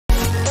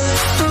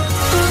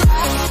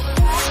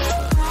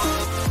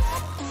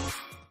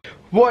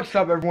What's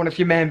up, everyone? It's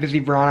your man Busy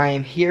Braun. I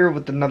am here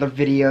with another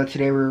video.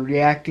 Today we're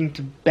reacting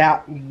to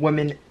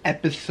Batwoman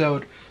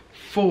episode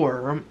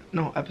 4.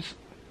 No, episode...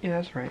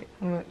 Yeah, that's right.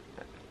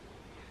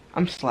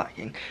 I'm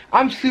slacking.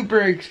 I'm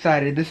super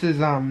excited. This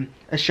is a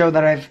show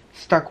that I've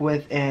stuck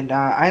with, and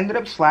I ended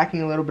up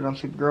slacking a little bit on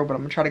Supergirl, but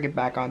I'm gonna try to get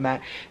back on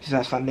that.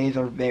 Because Sundays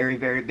are very,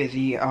 very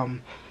busy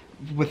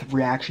with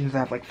reactions. I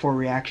have like 4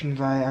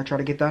 reactions I try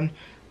to get done.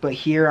 But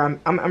here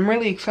I'm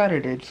really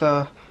excited. It's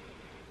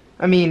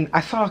I mean, I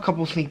saw a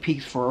couple sneak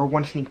peeks for her, or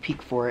one sneak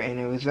peek for it, and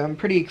it was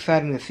pretty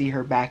exciting to see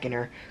her back in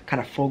her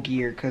kind of full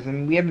gear, because I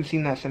mean, we haven't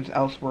seen that since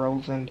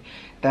Elseworlds, and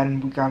then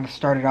we kind of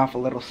started off a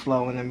little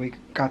slow, and then we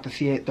got to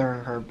see it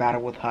during her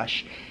battle with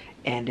Hush,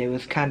 and it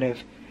was kind of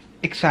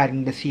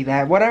exciting to see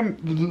that. What I'm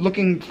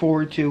looking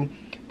forward to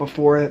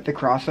before the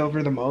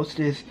crossover the most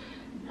is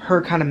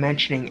her kind of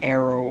mentioning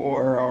Arrow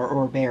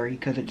or Barry,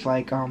 because it's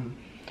like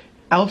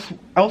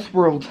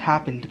Elseworlds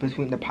happened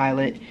between the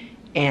pilot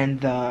and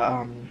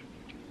the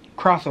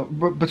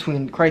crossover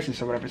between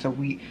Crisis or whatever, so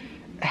we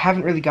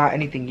haven't really got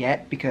anything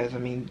yet, because I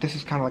mean, this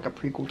is kind of like a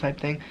prequel type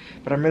thing,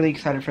 but I'm really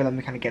excited for them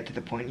to kind of get to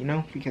the point, you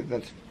know, because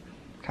that's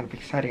kind of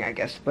exciting, I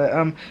guess. But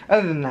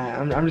other than that,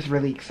 I'm just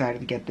really excited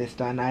to get this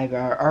done. I've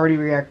already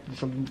reacted to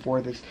something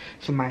before this,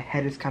 so my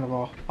head is kind of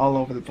all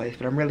over the place,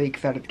 but I'm really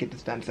excited to get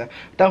this done. So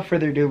without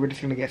further ado, we're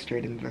just gonna get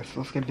straight into this.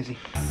 Let's get busy.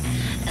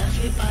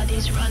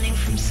 Everybody's running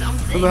from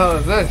something. What the hell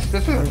is this?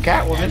 This isn't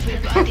Catwoman.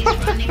 Everybody's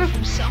running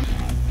from something.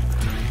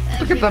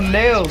 Look at them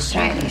nails.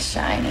 Shiny,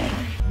 shiny.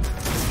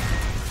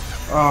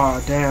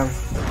 Oh, damn.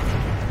 Is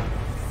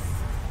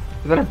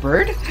that a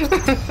bird?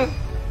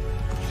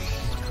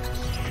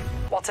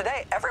 Well,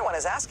 today everyone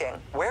is asking,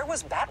 where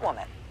was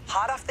Batwoman?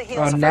 Hot off the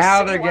heels of now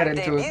her they're citywide getting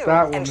to it. debut,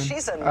 Batwoman. and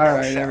she's a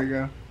Alright, there we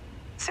go.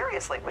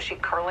 Seriously, was she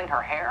curling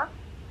her hair?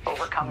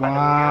 Overcome by Wow.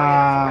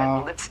 the myriad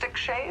of red lipstick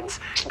shades?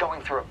 Going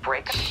through a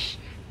breakup?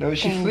 No,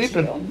 she's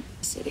sleeping.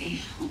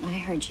 City. I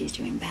heard she's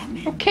doing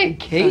Batman. Okay,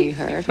 Kate. Oh, you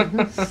heard?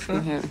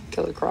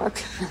 Killer Croc.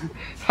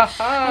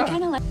 I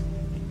kind of like.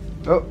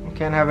 Oh,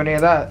 can't have any of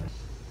that.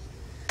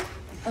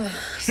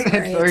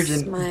 Sorry, It's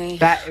urgent.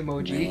 Bat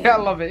emoji. I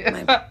love it.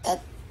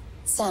 That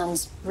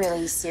sounds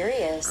really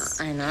serious.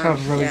 I know.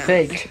 Sounds really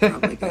fake.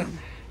 Probably good.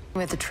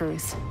 With the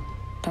truth.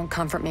 Don't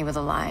comfort me with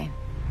a lie.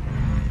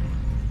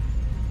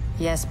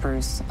 Yes,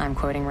 Bruce, I'm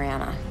quoting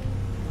Rihanna.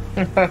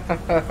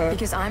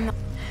 Because I'm not.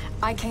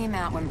 I came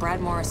out when Brad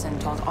Morrison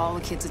told all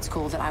the kids at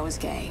school that I was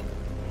gay.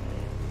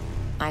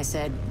 I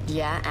said,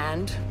 yeah,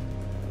 and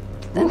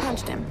then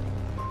punched him.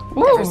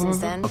 Ever since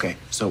then. Okay,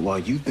 so while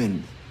you've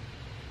been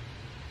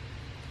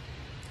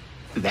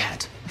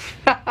that,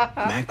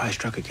 Magpie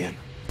struck again.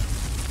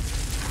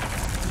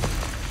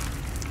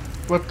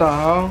 What the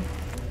hell?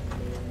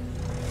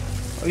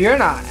 Oh, you're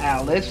not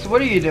Alice. What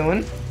are you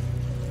doing?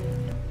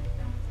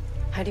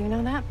 How do you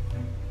know that?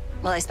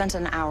 Well, I spent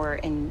an hour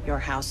in your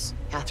house,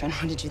 Catherine.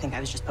 What did you think? I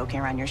was just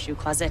poking around your shoe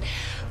closet,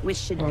 which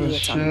should be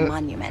its own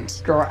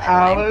monument. Girl,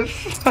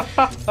 Alice.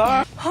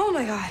 Oh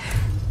my god.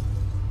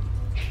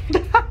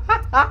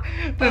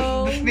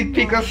 The sneak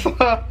peek of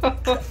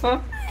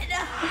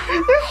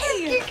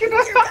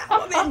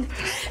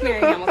Mary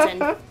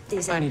Hamilton.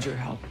 I need your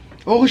help.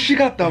 Oh, she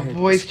got the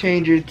voice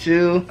changer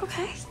too.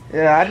 Okay.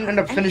 Yeah, I didn't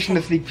end up finishing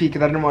the sneak peek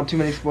because I didn't want too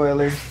many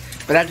spoilers.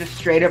 But that just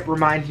straight up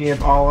reminds me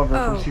of Oliver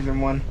from season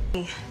 1.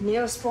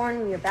 Neosporin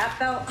with your bat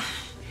belt.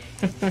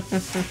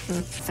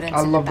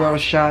 I love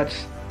those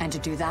shots. And to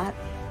do that,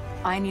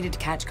 I needed to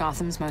catch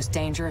Gotham's most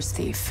dangerous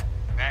thief.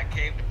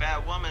 Batcave to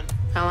Batwoman.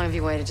 How long have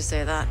you waited to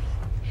say that?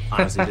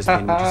 Honestly, just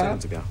made me 2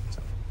 seconds ago. So.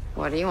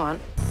 What do you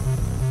want?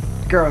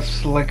 Girl's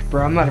slick,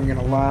 bro. I'm not even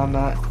gonna lie on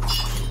that.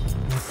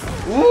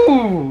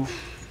 Ooh.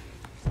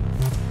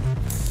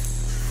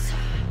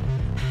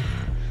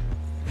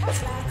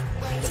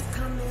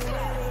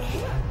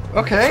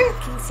 Okay.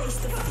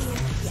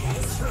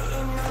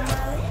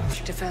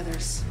 Shoot to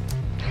feathers.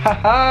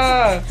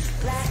 Haha.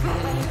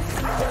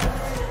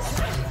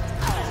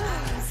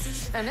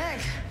 And Nick,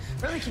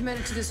 really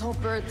committed to this whole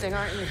bird thing,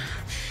 aren't you?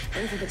 I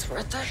don't think it's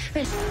worth that.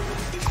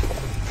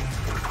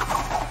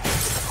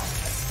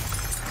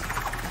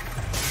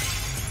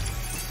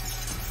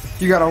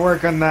 You gotta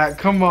work on that.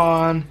 Come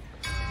on.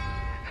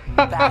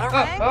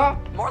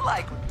 Batarang? More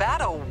like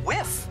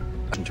bat-a-whiff.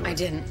 I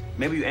didn't.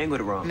 Maybe you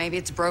angled it wrong. Maybe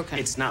it's broken.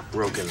 It's not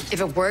broken. If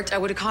it worked, I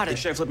would have caught You it.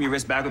 should flip your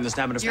wrist back with the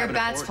snap and You're snap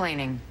bad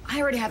splaining. I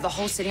already have the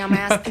whole city on my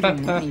ass. I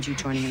didn't mind you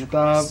joining in the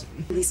Stop. chorus.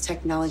 Release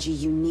technology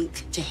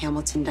unique to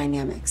Hamilton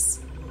dynamics.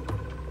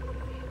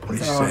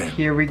 What are you Oh,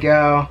 here we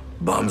go.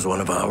 Bomb's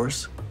one of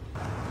ours?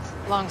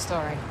 Long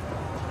story.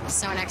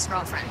 So an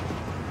ex-girlfriend.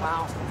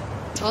 Wow.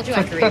 Told you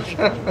I could read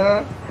people.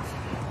 Oh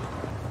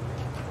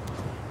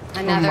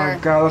my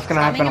god, that's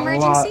gonna happen a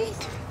lot.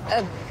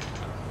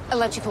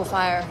 Electrical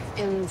fire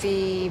in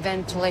the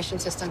ventilation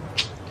system.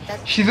 That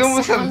She's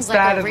almost as sounds like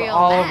bad a as real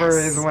Oliver mess.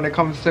 is when it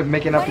comes to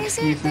making up What is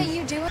it that excuses.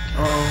 you do?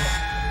 Uh-oh.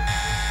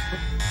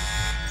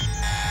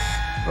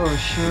 Oh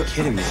shit.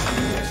 Kidding me?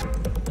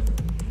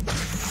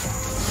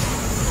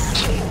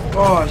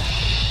 Oh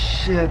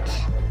shit.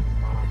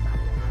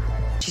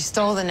 She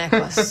stole the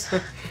necklace.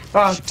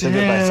 Oh, She took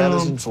it by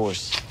feathers damn. and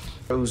force.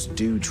 Those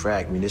do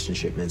track munition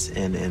shipments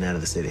in and out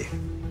of the city.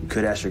 You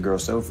could ask your girl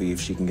Sophie if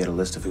she can get a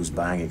list of who's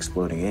buying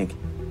exploding ink.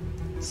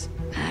 It's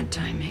bad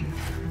timing.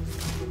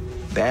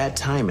 Bad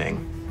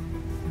timing.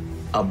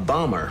 A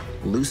bomber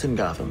loose in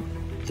Gotham.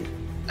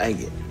 I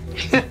get.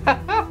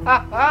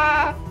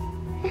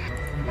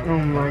 Oh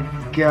my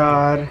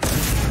god.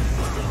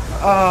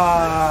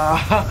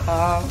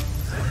 Ah.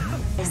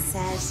 I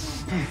said,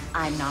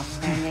 I'm not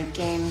playing a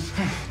game.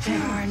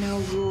 There are no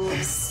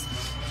rules.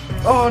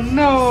 Oh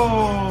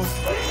no.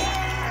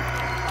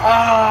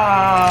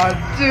 Ah,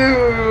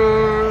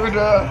 dude.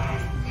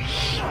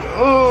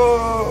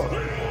 Oh.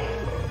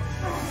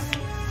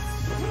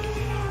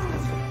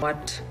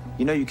 What?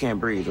 You know you can't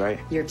breathe, right?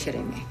 You're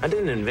kidding me. I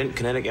didn't invent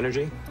kinetic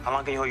energy. How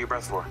long can you hold your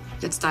breath for?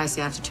 It's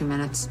dicey after 2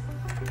 minutes.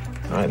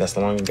 All right, that's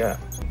the long you got.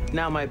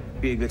 Now might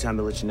be a good time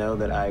to let you know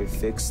that I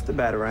fixed the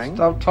batarang.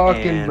 Stop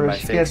talking, and bro. by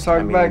She can't fixed, talk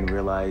I mean, back.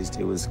 realized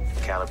it was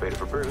calibrated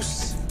for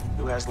Bruce,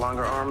 who has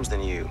longer arms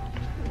than you.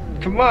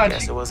 Come on.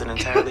 Guess it wasn't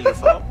entirely your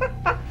fault.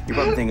 You're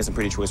probably thinking some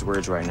pretty choice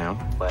words right now,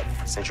 but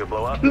since you'll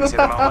blow up, you say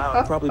them out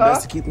loud. Probably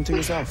best to keep them to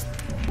yourself.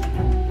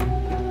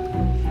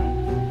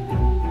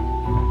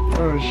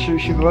 Oh shoot,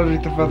 she's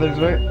allergic to feathers,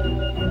 right?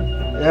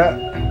 Yeah.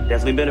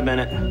 Definitely been a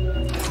minute.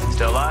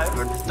 Still alive,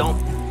 or don't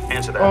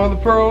answer that. Oh, the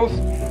pearls.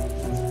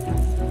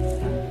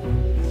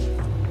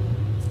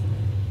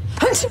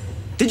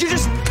 Did you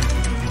just?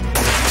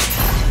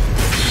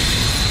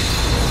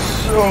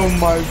 Oh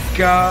my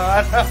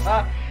god.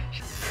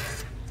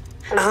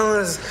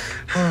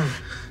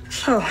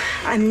 Oh,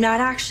 I'm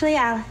not actually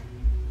Al.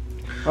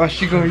 Oh,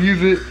 she gonna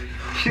use it.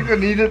 She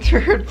gonna use it to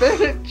her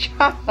advantage.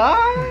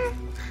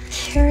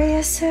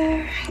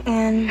 Curiouser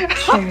and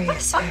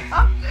curiouser.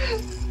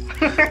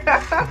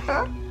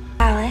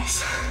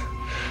 Alice,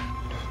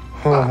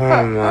 Oh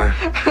my.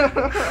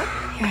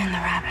 you're in the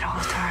rabbit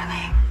hole,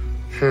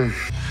 darling.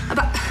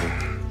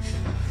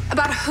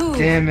 About who?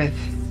 Damn it.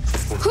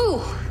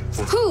 Who?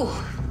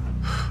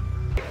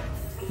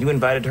 You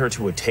invited her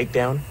to a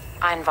takedown?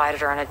 I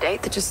invited her on a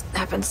date that just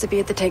happens to be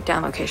at the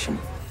takedown location.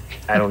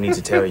 I don't need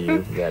to tell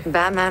you that.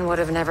 Batman would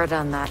have never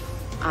done that.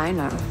 I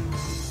know.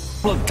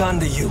 Looked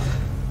onto you.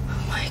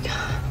 Oh my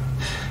god.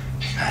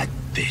 That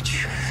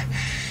bitch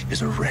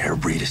is a rare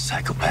breed of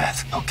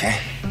psychopath, okay?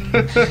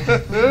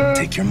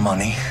 Take your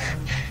money,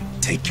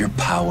 take your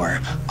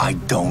power. I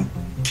don't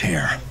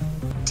care.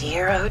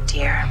 Dear, oh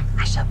dear,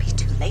 I shall be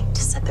too late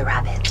to set the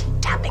rabbit,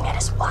 tapping at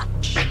his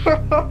watch.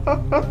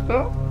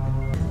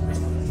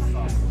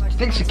 I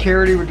think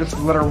security would just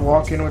let her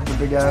walk in with the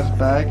big ass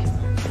bag.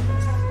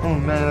 Oh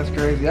man, that's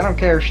crazy. I don't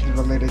care if she's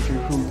related to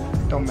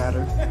who. Don't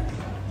matter.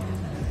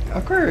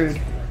 Awkward.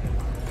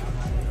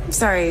 I'm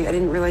sorry, I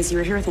didn't realize you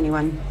were here with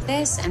anyone.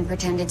 This and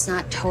pretend it's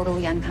not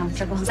totally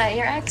uncomfortable that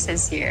your ex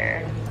is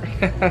here.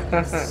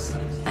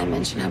 I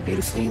mentioned how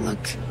beautiful you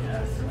look.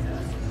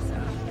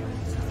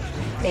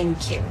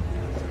 Thank you.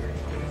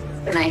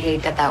 And I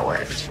hate that that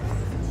worked.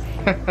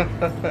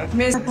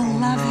 Miss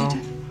beloved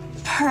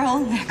pearl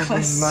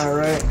necklace. Not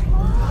right.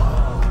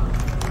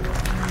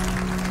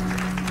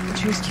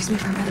 Could you excuse me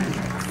for a minute?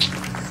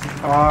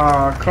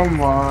 Ah,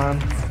 come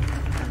on.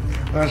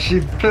 Oh,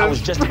 she's pissed. I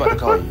was just about to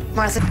call you.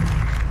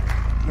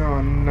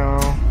 Oh no.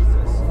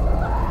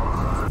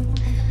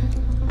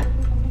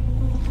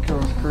 This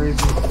girl's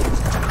crazy.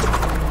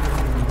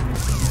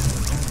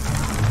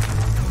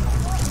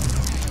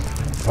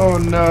 Oh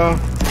no.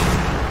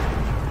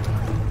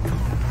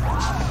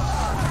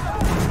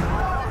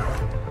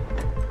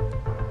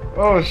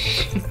 Oh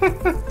shit. Mommy,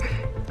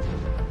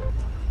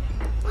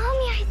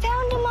 I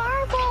found a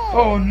marble.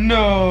 Oh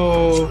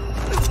no.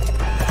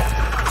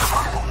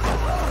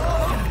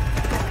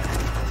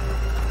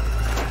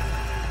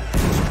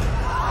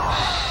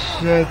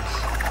 Shit.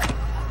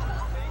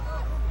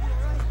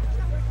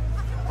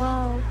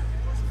 Whoa,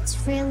 it's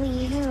really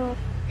you.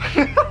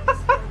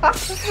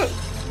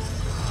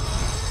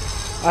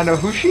 I know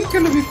who she's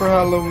gonna be for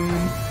Halloween.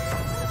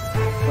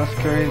 That's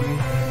crazy.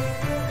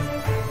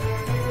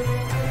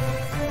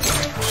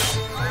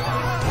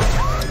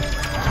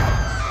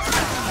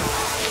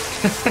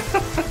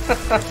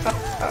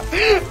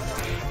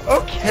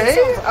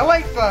 Okay, I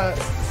like that.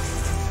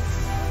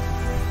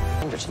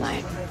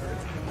 Tonight.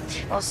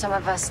 Well, some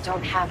of us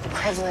don't have the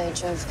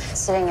privilege of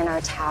sitting in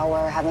our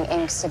tower having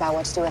angst about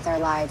what to do with our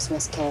lives,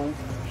 Miss King.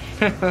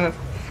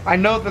 I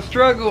know the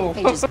struggle.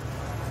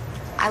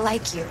 I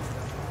like you.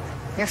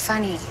 You're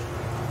funny.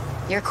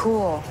 You're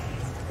cool.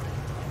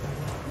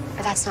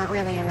 But that's not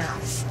really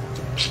enough.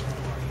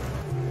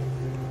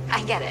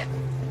 I get it.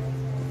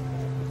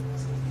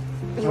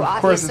 You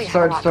Of course obviously it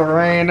have a starts lot to more.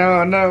 rain.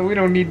 Oh no, we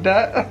don't need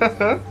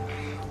that.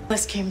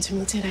 Alice came to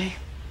me today.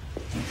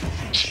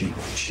 She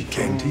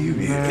came to you.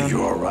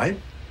 You all right?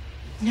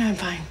 Yeah, I'm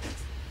fine.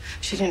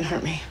 She didn't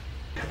hurt me.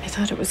 I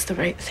thought it was the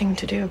right thing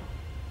to do.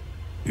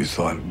 You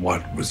thought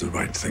what was the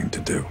right thing to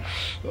do?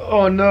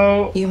 Oh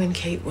no. You and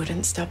Kate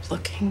wouldn't stop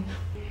looking.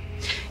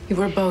 You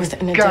were both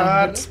in a God.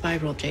 downward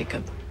spiral,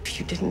 Jacob. If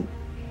you didn't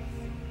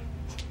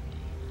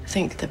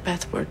think that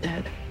Beth were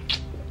dead.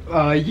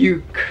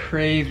 You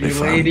crazy They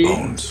found lady.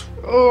 bones,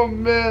 Oh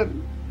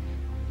man.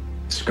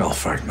 skull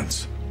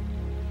fragments.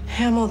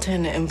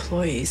 Hamilton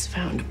employees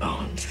found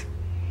bones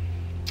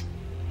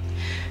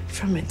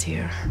from a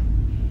deer.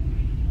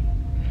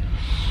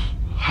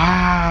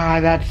 Ah,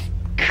 that's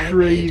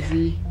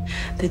crazy.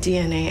 The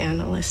DNA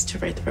analyst to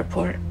write the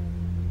report.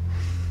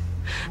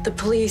 The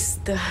police,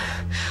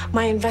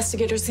 my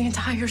investigators, the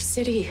entire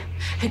city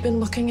had been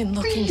looking and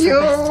looking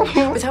for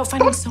Beth without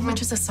finding so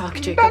much as a sock,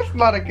 Jacob. That's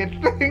not a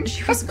good thing.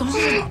 She was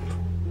gone.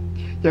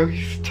 Yo,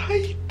 he's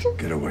tight.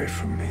 Get away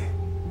from me.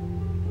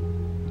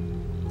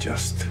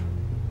 Just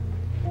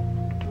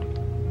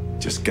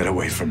get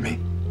away from me.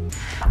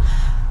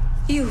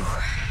 You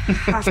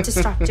have to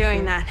stop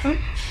doing that.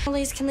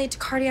 Delays can lead to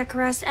cardiac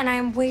arrest, and I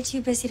am way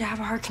too busy to have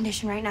a heart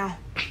condition right now.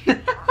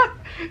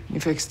 You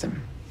fixed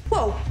him.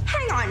 Whoa,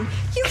 hang on.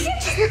 You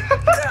can't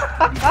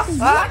just...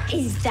 What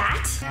is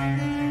that?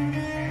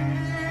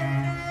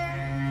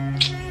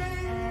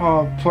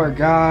 Oh, poor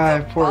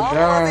guy, poor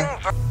guy.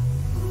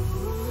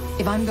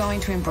 If I'm going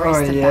to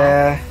embrace the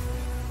yeah. Bat,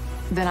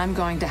 then I'm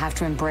going to have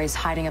to embrace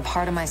hiding a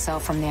part of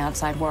myself from the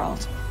outside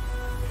world.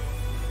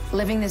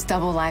 Living this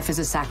double life is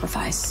a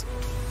sacrifice.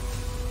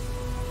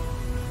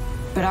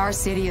 But our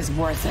city is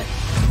worth it.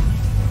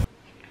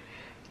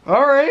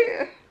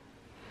 Alright.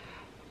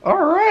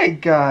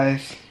 Alright,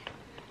 guys.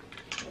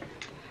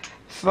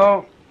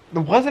 So, it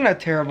wasn't a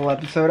terrible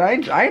episode. I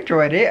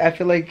enjoyed it. I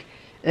feel like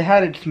it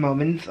had its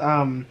moments.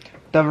 The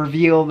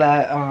reveal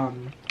that, oh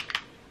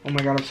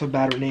my god, I'm so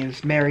bad with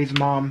names. Mary's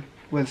mom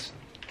was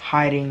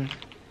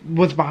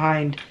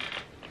behind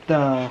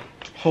the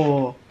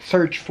whole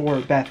search for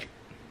Beth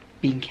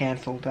being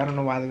canceled. I don't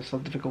know why that was so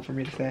difficult for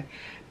me to say.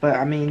 But,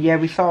 I mean, yeah,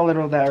 we saw a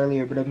little of that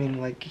earlier, but I mean,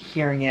 like,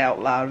 hearing it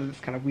out loud is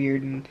kind of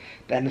weird, and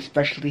then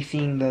especially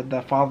seeing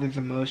the father's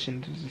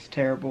emotions was just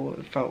terrible.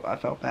 I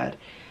felt bad.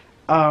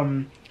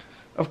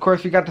 Of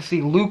course, we got to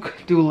see Luke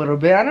do a little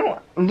bit. I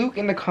know Luke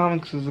in the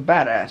comics was a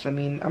badass. I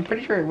mean, I'm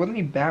pretty sure, wasn't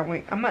he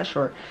Batwing? I'm not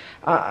sure.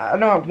 I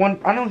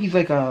know he's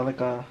like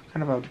a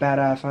kind of a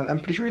badass. I'm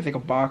pretty sure he's like a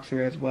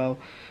boxer as well.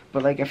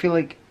 But like, I feel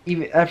like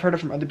even I've heard it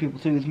from other people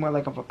too. He's more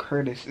like of a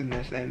Curtis in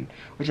this, and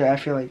which I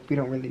feel like we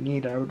don't really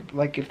need. I would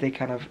like if they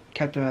kind of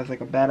kept him as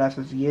like a badass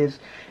as he is.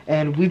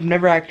 And we've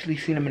never actually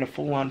seen him in a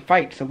full-on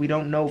fight, so we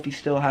don't know if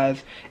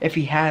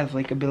he has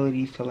like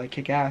abilities to like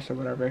kick ass or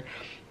whatever.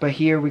 But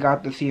here we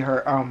got to see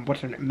her, what's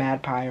her name,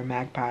 Magpie,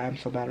 I'm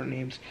so bad at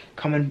names,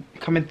 coming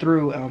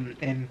through,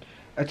 and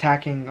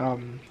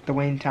attacking, the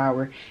Wayne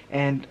Tower,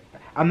 and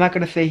I'm not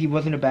gonna say he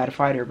wasn't a bad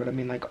fighter, but I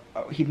mean, like,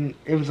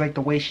 it was like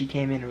the way she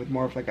came in, it was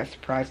more of like a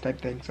surprise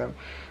type thing, so,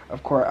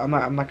 of course, I'm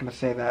not gonna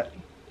say that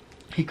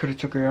he could have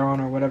took her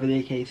on or whatever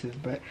the case is,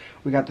 but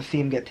we got to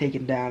see him get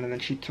taken down, and then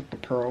she took the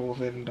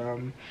pearls,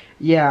 and,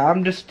 yeah,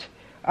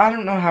 I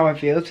don't know how I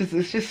feel.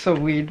 It's just so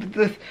weird.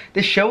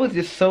 The show is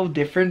just so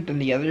different than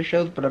the other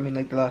shows, but I mean,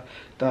 like,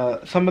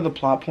 some of the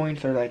plot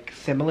points are like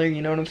similar,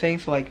 you know what I'm saying?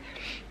 So like,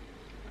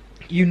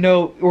 you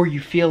know, or you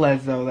feel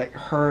as though like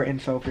her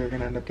and Sophie are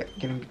gonna end up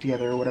getting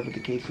together or whatever the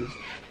case is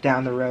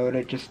down the road.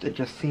 It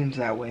just seems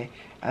that way,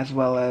 as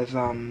well as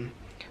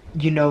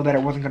you know that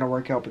it wasn't gonna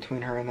work out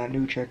between her and that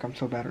new chick. I'm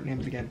so bad at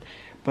names again.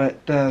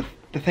 But the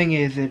thing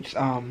is, it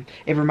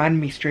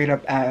reminded me straight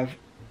up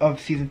of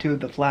season 2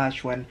 of The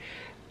Flash when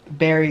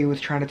Barry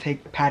was trying to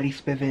take Patty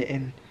Spivot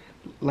and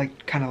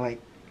like kind of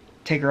like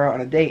take her out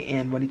on a date,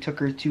 and when he took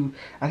her to,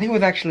 I think it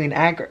was actually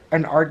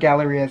an art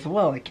gallery as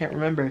well, I can't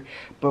remember,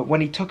 but when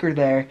he took her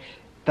there,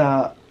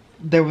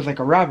 there was like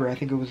a robber, I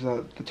think it was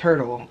the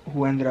turtle,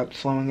 who ended up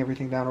slowing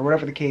everything down or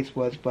whatever the case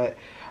was, but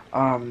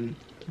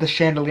the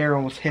chandelier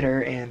almost hit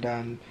her,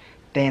 and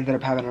they ended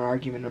up having an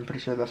argument. I'm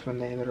pretty sure that's when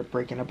they ended up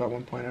breaking up at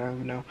one point, I don't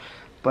even know.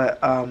 But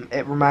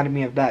it reminded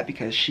me of that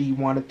because she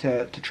wanted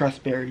to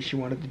trust Barry. She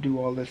wanted to do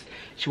all this.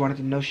 She wanted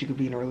to know she could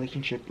be in a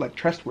relationship like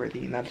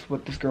trustworthy, and that's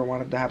what this girl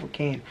wanted to have with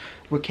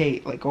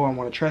Kate. Like, oh, I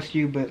want to trust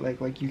you, but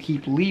like you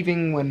keep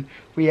leaving when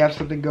we have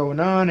something going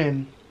on,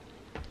 and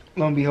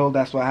lo and behold,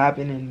 that's what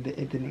happened, and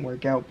it didn't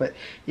work out. But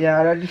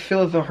yeah, I just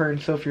feel as though her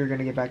and Sophie are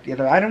gonna get back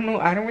together. I don't know.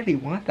 I don't really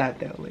want that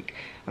though. Like,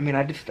 I mean,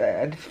 I just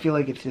feel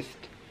like it's just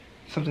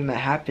something that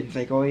happens,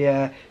 like, oh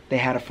yeah, they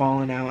had a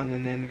falling out and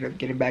then they ended up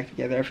getting back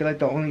together. I feel like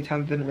the only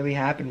time it didn't really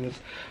happen was,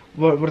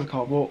 what is it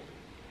called? Well,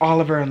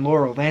 Oliver and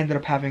Laurel, they ended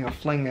up having a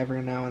fling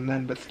every now and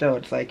then, but still,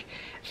 it's like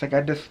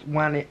I just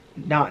want it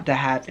not to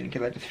happen,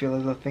 because I just feel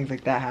as though things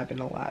like that happen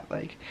a lot,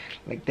 like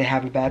they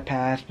have a bad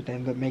past, but they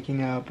end up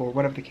making up, or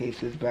whatever the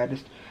case is, but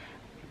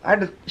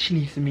she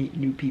needs to meet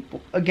new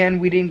people. Again,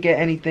 we didn't get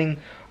anything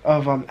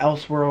of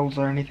Elseworlds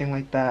or anything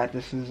like that.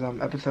 This is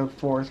episode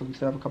 4, so we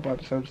still have a couple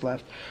episodes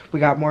left. We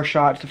got more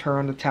shots of her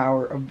on the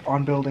tower,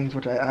 on buildings,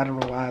 which I don't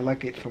know why I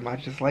like it so much.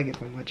 I just like it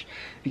so much.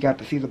 We got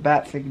to see the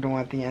bat signal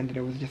at the end, and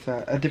it was just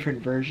a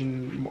different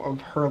version of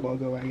her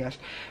logo, I guess.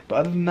 But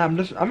other than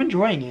that, I'm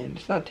enjoying it.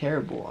 It's not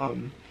terrible.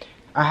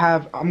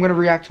 I'm gonna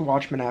react to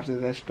Watchmen after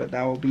this, but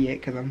that will be it,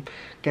 because I'm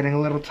getting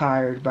a little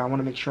tired, but I want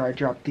to make sure I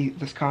drop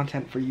this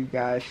content for you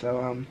guys.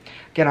 So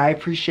again, I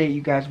appreciate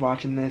you guys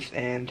watching this,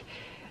 and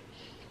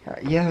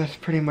yeah, that's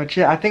pretty much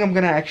it. I think I'm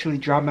gonna actually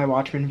drop my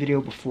Watchmen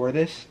video before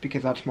this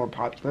because that's more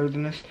popular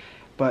than this.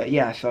 But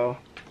yeah, so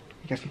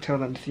I guess until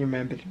then, this is your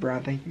man, Busy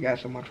Brown. Thank you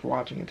guys so much for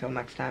watching. Until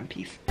next time,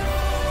 peace.